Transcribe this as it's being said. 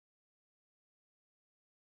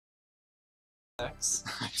X.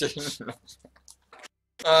 I didn't know.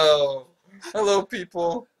 Oh, hello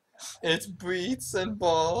people. It's Beets and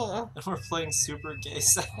Ball And we're playing super gay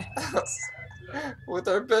sex. with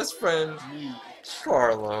our best friend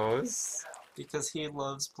Carlos. Because he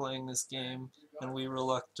loves playing this game, and we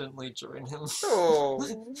reluctantly join him. Oh,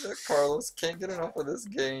 Carlos can't get enough of this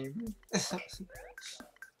game. So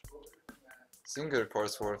you can go to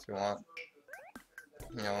course 4 if you want.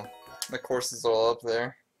 You know, the course is all up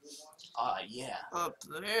there. Yeah. Up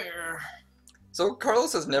there. So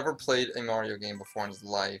Carlos has never played a Mario game before in his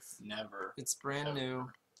life. Never. It's brand new.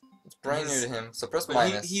 It's brand new to him, so press But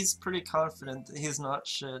minus. he's pretty confident that he's not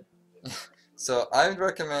shit. So I would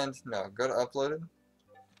recommend, no, go to uploaded.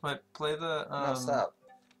 Wait, play the, No, stop.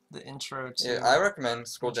 the intro to... Yeah, I recommend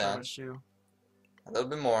scroll intro down to Shoe. a little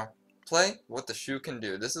bit more. Play what the shoe can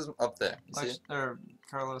do. This is up there. You see it? Or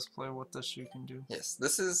Carlos, play what the shoe can do. Yes,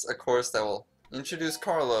 this is a course that will introduce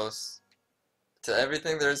Carlos to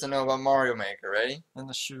everything there is to know about Mario Maker. Ready? And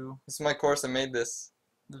the shoe. This is my course. I made this.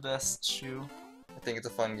 The best shoe. I think it's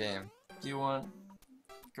a fun game. Do you want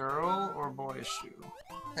girl or boy shoe?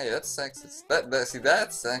 Hey, that's sexist. See,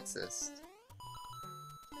 that's sexist.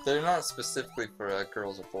 They're not specifically for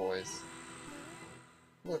girls or boys.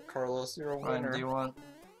 Look, Carlos, you're a Fine, winner. do you want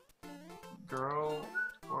girl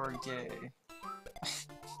or gay?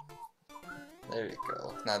 There you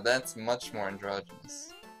go. Now that's much more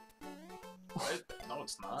androgynous. What? No,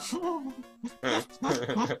 it's not.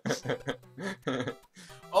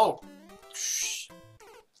 Oh! Shh.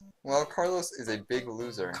 Well, Carlos is a big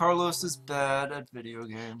loser. Carlos is bad at video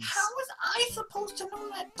games. How was I supposed to know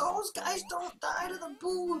that those guys don't die to the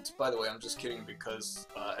boots? By the way, I'm just kidding because,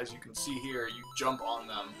 as you can see here, you jump on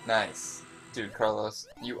them. Nice. Dude, Carlos,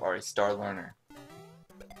 you are a star learner.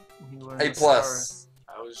 He learned A to plus.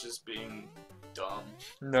 I was just being dumb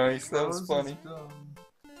Nice, star. that was funny. Dumb.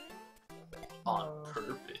 on Oh.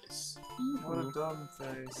 purpose. What a dumb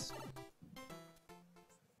face.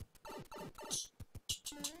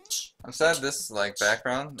 I'm sad this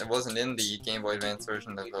background. It wasn't in the Game Boy Advance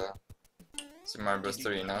version of Super Mario Bros.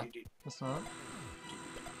 3, you know? It's not?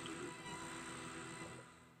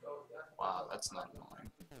 Wow, that's not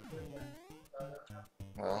annoying.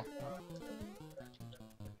 Well.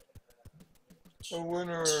 A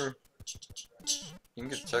winner! You can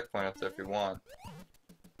get a checkpoint up there if you want.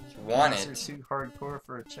 If you want You're it, too hardcore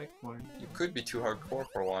for a checkpoint. you could be too hardcore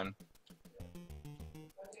for one.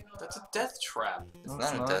 That's a death trap. It's No, not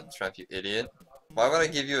it's a not. death trap, you idiot. Why would I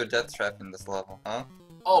give you a death trap in this level, huh?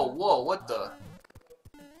 Oh, whoa, what the?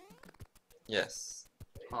 Yes.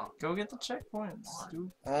 Huh. Go get the checkpoints,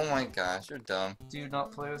 dude. Oh my gosh, you're dumb. Do you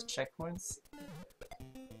not play with checkpoints?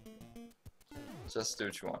 Just do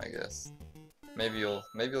what you want, I guess. Maybe you'll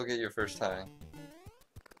get your first try.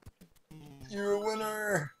 You're a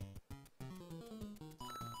winner!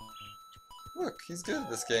 Look, he's good at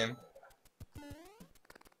this game.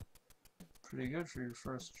 Pretty good for your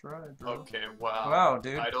first try, bro. Okay, wow. Wow,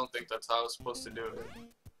 dude. I don't think that's how I was supposed to do it.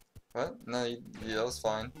 What? No, yeah, that was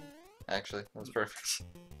fine. Actually, that was perfect.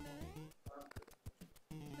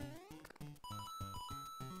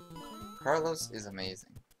 Carlos is amazing.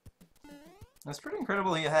 It's pretty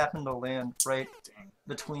incredible he happened to land right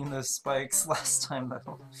between those spikes last time,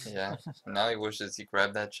 though. Yeah. Now he wishes he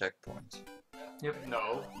grabbed that checkpoint. Yep.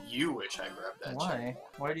 No, you wish I grabbed that Why? checkpoint.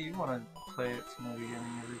 Why do you want to play it from the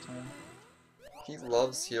beginning every time? He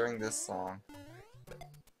loves hearing this song.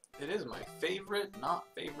 It is my favorite, not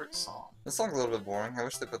favorite song. This song's a little bit boring. I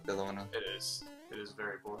wish they put the other one in. It is. It is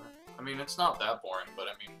very boring. I mean, it's not that boring, but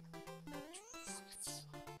I mean...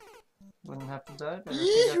 Wouldn't have to die there if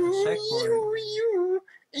you got the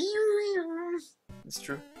checkpoint. It's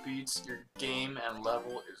true. Beats, your game and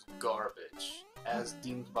level is garbage, as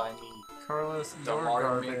deemed by me. Carlos, The you're Mario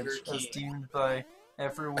garbage, Maker as King. deemed by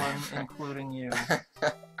everyone, including you.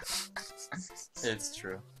 It's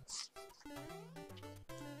true.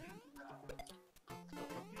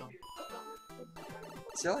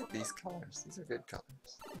 See, I like these colors. These are good colors.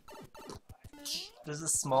 Does a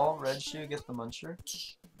small red shoe get the muncher?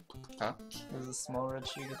 Huh? Does a small red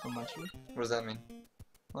shoe get the muncher? What does that mean?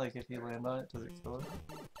 Like, if you land on it, does it kill it?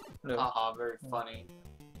 No. Haha, very funny.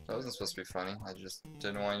 That wasn't supposed to be funny. I just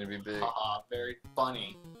didn't want you to be big. Haha, very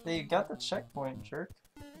funny. Hey, you got the checkpoint, jerk.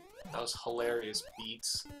 That was hilarious,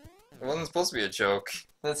 Beats. It wasn't supposed to be a joke.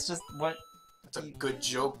 That's just what... That's a good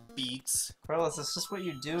joke, Beats. Carlos, it's just what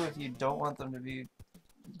you do if you don't want them to be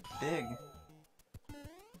big.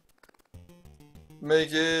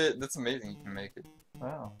 Make it! That's amazing you can make it.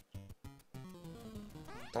 Wow.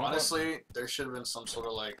 Don't Honestly, there should have been some sort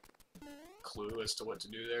of, like, clue as to what to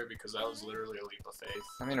do there, because that was literally a leap of faith.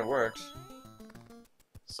 I mean, it worked.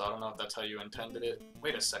 So I don't know if that's how you intended it.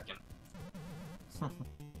 Wait a second.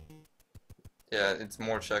 Yeah, it's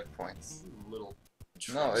more checkpoints. You little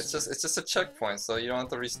No, it's trickster. just a checkpoint, so you don't have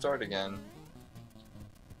to restart again.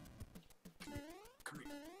 Come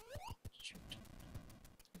here. Shoot.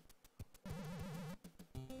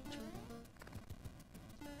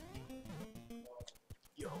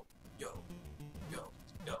 Yo, yo, yo,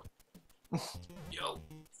 yo, yo.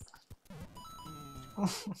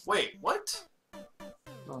 Wait, what?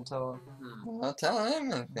 Don't tell him. I'm not telling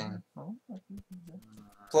him anything. Oh,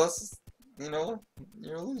 Plus, you know,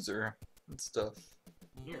 you're a loser and stuff.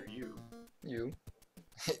 Here, you. You.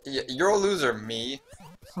 Yeah, you're a loser, me.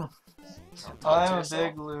 Don't talk to I'm a yourself.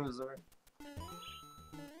 big loser.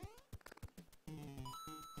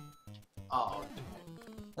 Oh,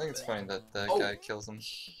 I think it's funny that that Oh. guy kills him.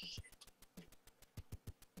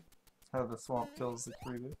 How the swamp kills the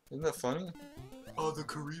Karibu. Isn't that funny? oh, the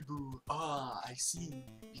Karibu. Ah, I see.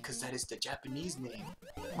 Because that is the Japanese name.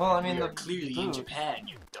 Well, I mean We the are clearly in boot. Japan,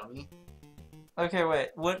 you dummy. Okay, wait.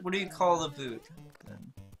 What do you call the boot?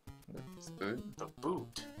 Then? It's food. The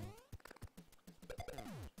boot.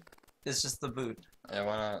 It's just the boot. Yeah,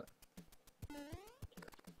 why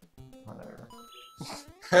Whatever.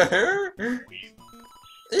 not?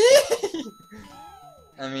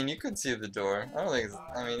 I mean, you could see the door. I don't think it's.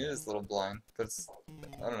 I mean, it is a little blind, but it's.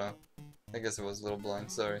 I don't know. I guess it was a little blind.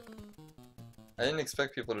 Sorry. I didn't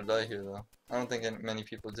expect people to die here, though. I don't think many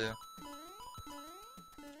people do.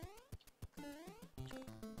 You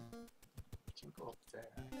can go up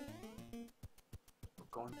there.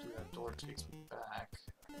 But going through that door takes me back.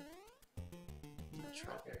 Let's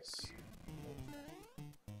try this.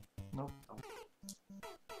 Nope.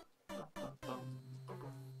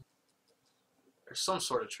 There's some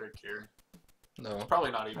sort of trick here. No.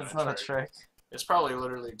 Probably not even It's a not trick. a trick. It's probably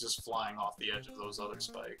literally just flying off the edge of those other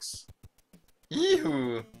spikes.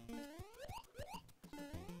 Ew.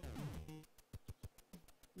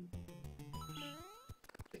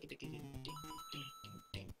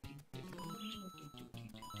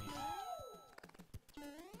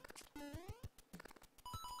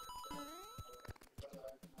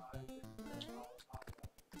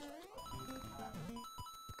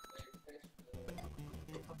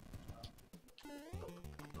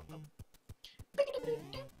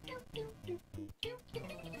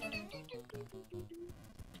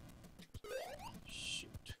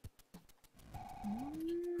 Shoot.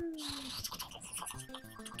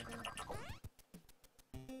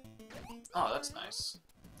 Oh, that's nice.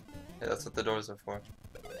 Yeah, that's what the doors are for.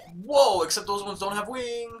 Whoa, except those ones don't have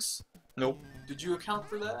wings! Nope. Did you account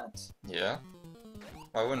for that? Yeah.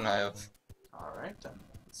 Why wouldn't I have? Alright then,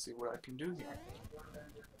 let's see what I can do here.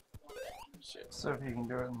 Shit. So if you can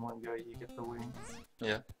do it in one go, you get the wings.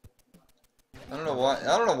 Yeah. I don't know why.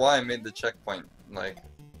 I don't know why I made the checkpoint like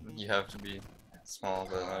you have to be small,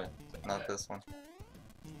 but not this one.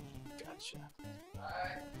 Gotcha.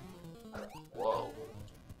 Whoa.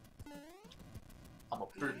 I'm a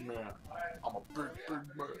big man. I'm a big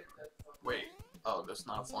man. Wait. Oh, that's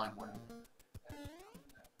not a flying one.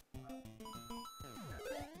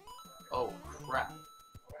 Oh, crap.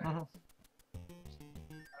 Mhm.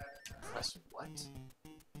 Press what?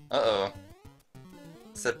 Uh-oh.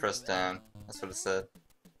 It said press down. That's what it said.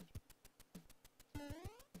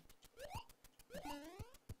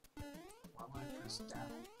 Why would I press down?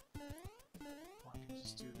 Why can't I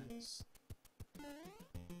just do this?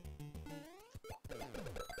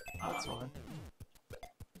 That's fine.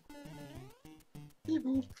 Beep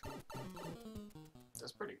boop.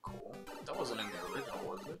 That's pretty cool. That wasn't in the original,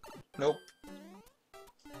 was it? Nope.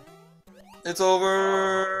 It's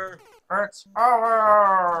over! It's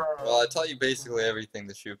over! Well, I taught you basically everything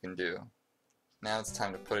the shoe can do. Now it's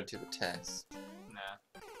time to put it to the test.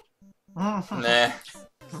 Nah. Nah.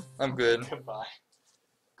 I'm good. Goodbye.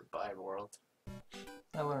 Goodbye, world.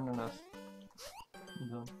 I learned enough. I'm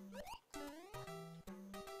done.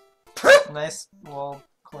 Nice wall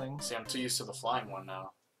cling. See, I'm too used to the flying one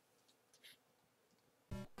now.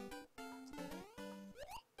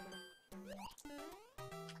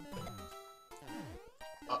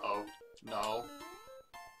 Uh-oh. No.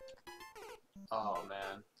 Oh,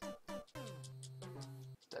 man.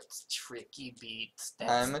 That's tricky, Beets.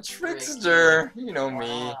 I'm a trickster. You know me.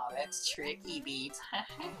 Wow, that's tricky, Beets. I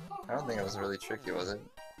don't think it was really tricky, was it?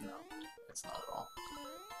 No, it's not at all.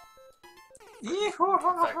 In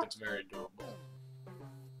Yee-hoo-ha-ha. fact, it's very doable.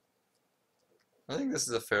 I think this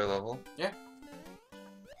is a fair level.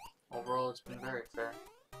 Overall, it's been very fair.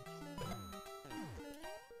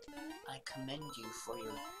 I commend you for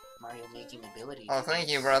your Mario making ability. Oh, thank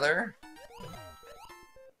you, brother.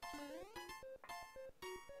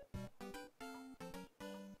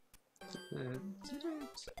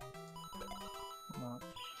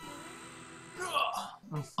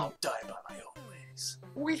 I'll die by my own ways.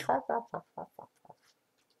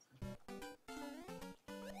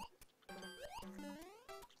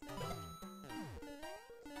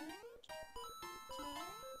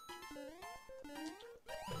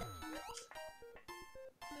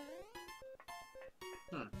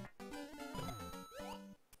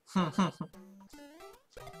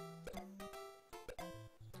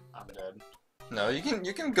 I'm dead. No, you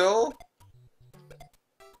can go.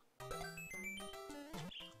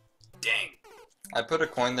 Dang. I put a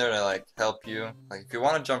coin there to like help you. Like if you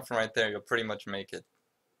want to jump from right there, you'll pretty much make it.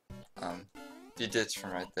 If you ditch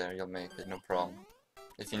from right there, you'll make it, no problem.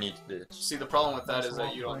 If you need to ditch. See, the problem with that is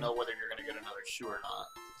that you don't know whether you're gonna get another shoe or not.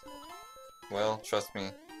 Well, trust me.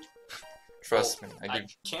 Trust me. I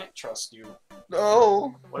can't trust you.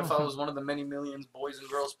 No. What if I was one of the many millions boys and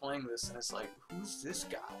girls playing this, and it's like, who's this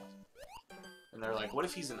guy? And they're like, what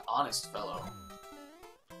if he's an honest fellow?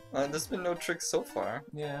 There's been no tricks so far.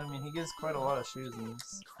 Yeah, I mean, he gives quite a lot of shoes in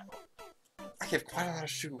this. I give quite a lot of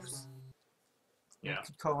shoes. Yeah. You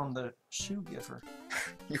could call him the shoe giver.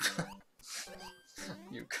 You could.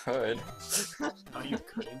 You could. No, you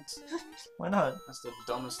couldn't. Why not? That's the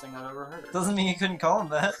dumbest thing I've ever heard. Doesn't mean you couldn't call him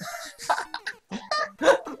that.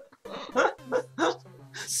 The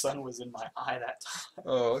sun was in my eye that time.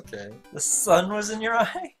 Oh, okay. The sun was in your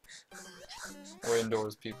eye? We're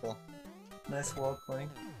indoors, people. Nice wall cling.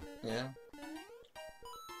 Yeah.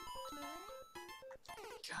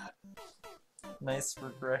 God, Nice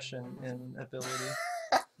regression in ability.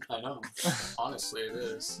 I know. Honestly, it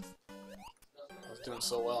is. I was doing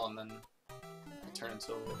so well, and then I turned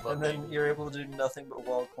into a butt And then baby. you're able to do nothing but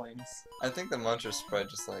wall clings. I think the muncher sprite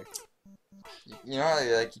just like, you know how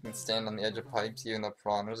like you can stand on the edge of pipes even though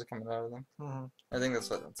piranhas are coming out of them? Mm-hmm. I think that's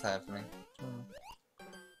what's happening.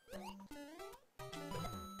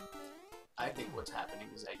 I think what's happening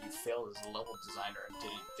is that you failed as a level designer and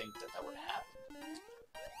didn't think that that would happen.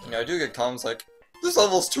 You know, I do get comments like, this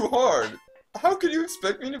level's too hard! How could you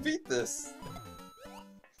expect me to beat this?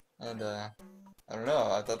 And, I don't know,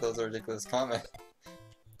 I thought that was a ridiculous comment.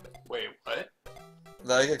 Wait, what?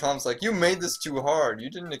 I get comments like, you made this too hard, you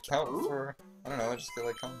didn't account for... I don't know, I just get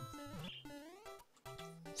like comments.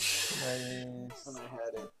 Nice. And I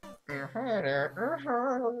had it.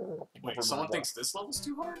 Wait, someone thinks this level's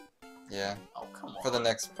too hard? Yeah, Oh, come on. for the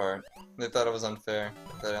next part. They thought it was unfair,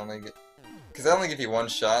 that I only get... Because I only give you one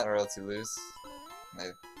shot or else you lose.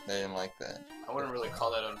 They didn't like that. I wouldn't really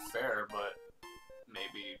call that unfair, but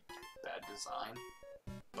maybe bad design.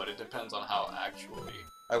 But it depends on how actually...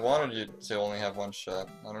 I wanted you to only have one shot.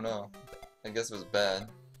 I don't know. I guess it was bad.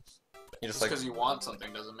 You just Just like, because you want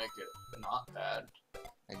something doesn't make it not bad.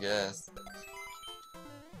 I guess.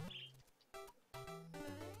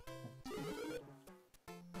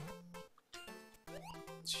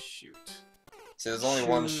 Shoot. See, there's only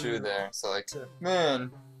one Shoe. shoe there, so like,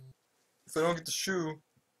 man, if I don't get the shoe,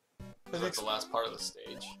 Is that the last part of the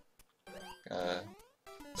stage?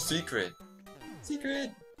 Secret.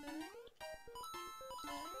 Secret.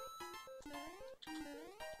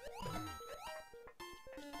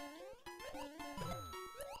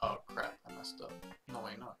 Oh crap, I messed up. No,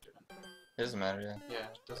 wait, no, it didn't. It doesn't matter, yeah. Yeah,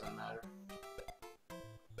 it doesn't matter.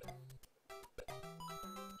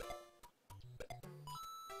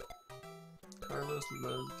 Carlos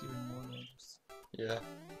loves giving warm-ups. Yeah.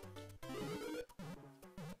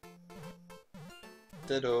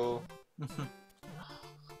 Ditto.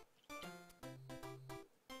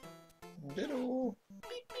 Ditto.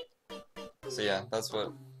 So yeah, that's where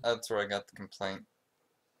I got the complaint.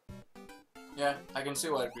 Yeah, I can see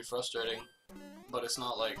why it'd be frustrating, but it's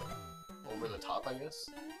not like over the top, I guess.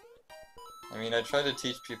 I mean, I try to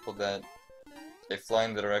teach people that they fly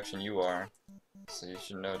in the direction you are, so you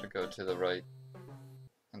should know to go to the right,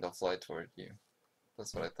 and they'll fly toward you.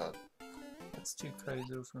 That's what I thought. That's too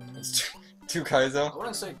Kaizo for me. It's too Kaizo? I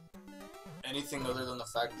wouldn't say anything other than the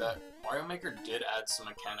fact that Mario Maker did add some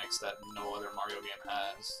mechanics that no other Mario game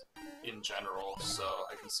has in general, so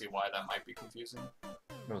I can see why that might be confusing.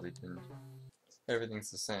 No, they didn't. Everything's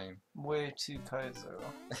the same. Way too Kaizo.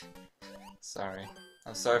 Sorry.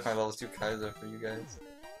 I'm sorry if my level's too Kaizo for you guys.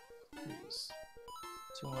 Jeez.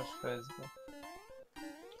 Too much Kaizo.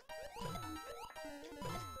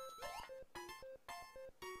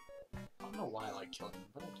 I don't know why I like killing him,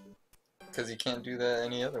 but I do. Because you can't do that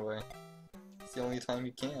any other way. It's the only time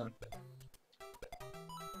you can.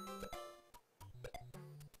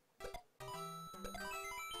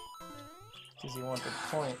 Because you want the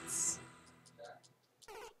points.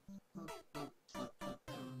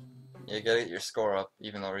 Yeah, you gotta get your score up,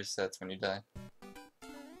 even though it resets when you die.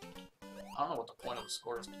 I don't know what the point of the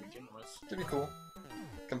score is to begin with. It'd be cool.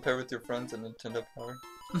 Compare with your friends and Nintendo Power.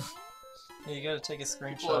 Yeah, you gotta take a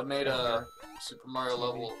screenshot. People have made of a your Super Mario TV.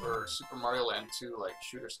 level or Super Mario Land 2 like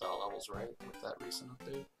shooter style levels, right? With that recent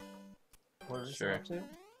update. What is it Sure. up to?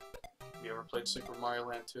 Have you ever played Super Mario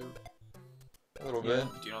Land 2? A little Yeah.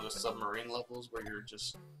 bit. Do you know the submarine levels where you're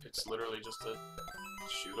just, it's literally just to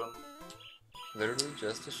shoot them? Literally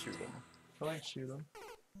just to shoot them. I like shoot 'em.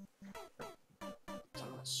 I'm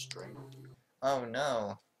gonna strangle you. Oh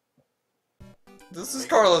no. This is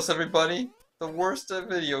Carlos, everybody. The worst at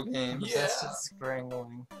video games. Yeah. That's just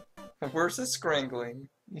scrangling. The worst at scrangling.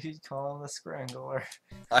 You'd call him the scrangler.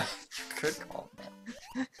 I could call him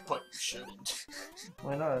that. But you shouldn't.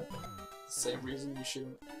 Why not? Same reason you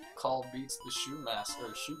shouldn't call Beets the shoe master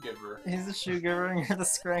or shoe giver. He's the shoe giver and you're the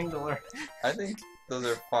scrangler. I think those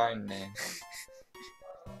are fine names.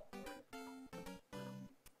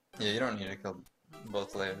 Yeah, you don't need to kill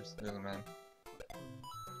both layers. It doesn't matter.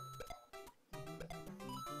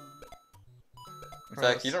 In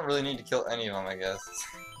fact, you don't really need to kill any of them, I guess.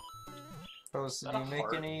 Carlos, did Is that you a make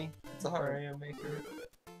heart? any It's a heart. Mario Maker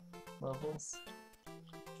levels?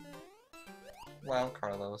 Wow,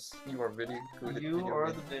 Carlos, you are really good at You video are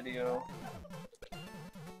games. the video.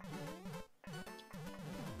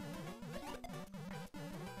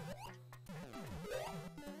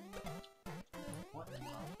 What?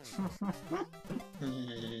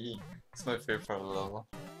 It's my favorite part of the level.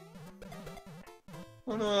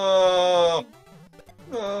 Oh no!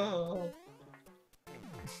 No!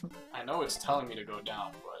 I know it's telling me to go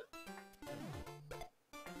down, but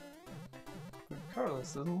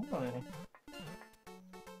Carlos doesn't want any.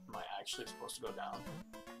 am I actually supposed to go down?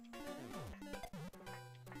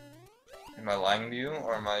 Am I lying to you,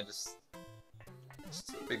 or am I just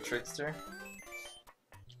a big trickster?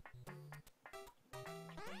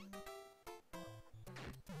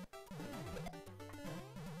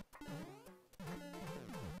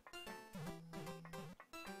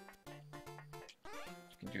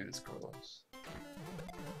 You can do this, Carlos.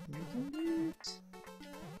 You can do it.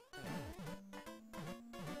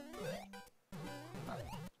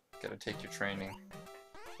 Gotta take your training.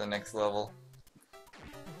 The next level.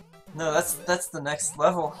 No, that's the next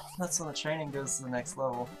level. That's when the training goes to the next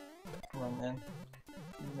level. Come on, man.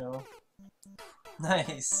 You know.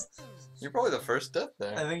 Nice. You're probably the first death I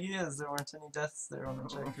there. think he is. There weren't any deaths there on the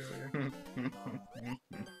check earlier.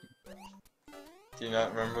 Do you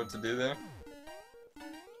not remember what to do there?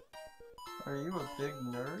 Are you a big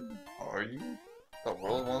nerd? Are you? The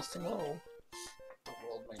world wants to know. The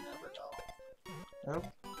world may never know. Oh.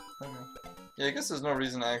 Okay. Yeah, I guess there's no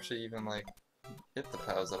reason to actually even, like, hit the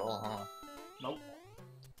POWs at all, huh? Nope.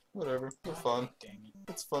 Whatever, they're fun. Dang it.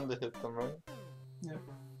 It's fun to hit them, right?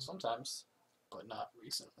 Sometimes, but not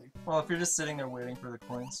recently. Well, if you're just sitting there waiting for the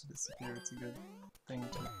coins to disappear, it's a good thing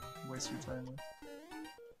to waste your time with.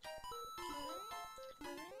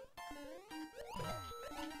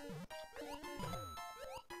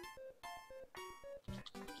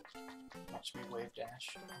 Watch me wave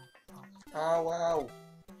dash. Oh, wow.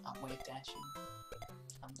 I'm wave dashing.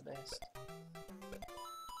 I'm the best.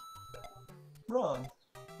 Wrong.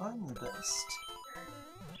 I'm the best.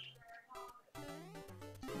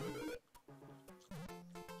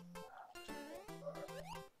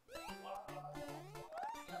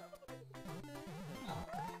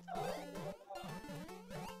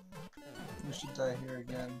 You should die here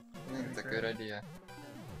again. I think it's a good idea.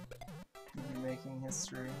 You'll be making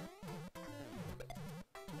history.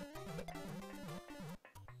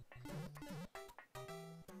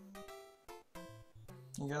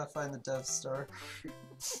 You gotta find the Death Star.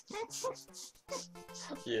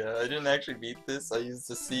 Yeah, I didn't actually beat this. I used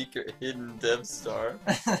the secret hidden Dev Star.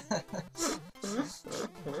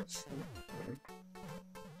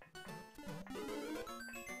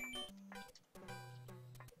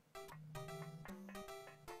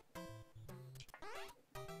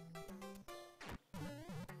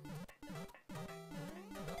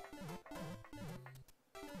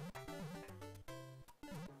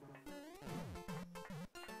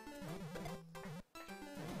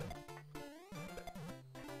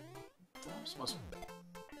 I'm supposed to...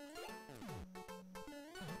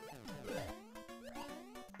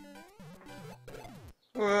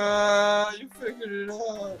 Wow, you figured it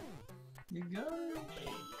out. You got it.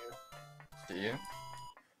 Do you?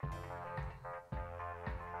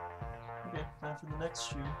 Okay, time for the next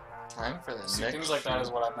shoe. Time for the See, next things like that shoot.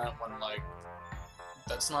 is what I meant when, like,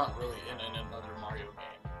 that's not really in another Mario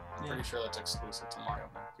game. I'm pretty sure that's exclusive to Mario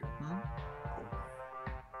Maker.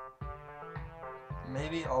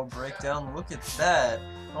 Maybe I'll break down. Look at that.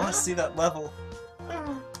 I want to see that level. I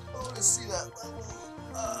want to see that level.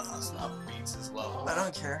 That's not Beets' level. I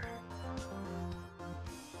don't care.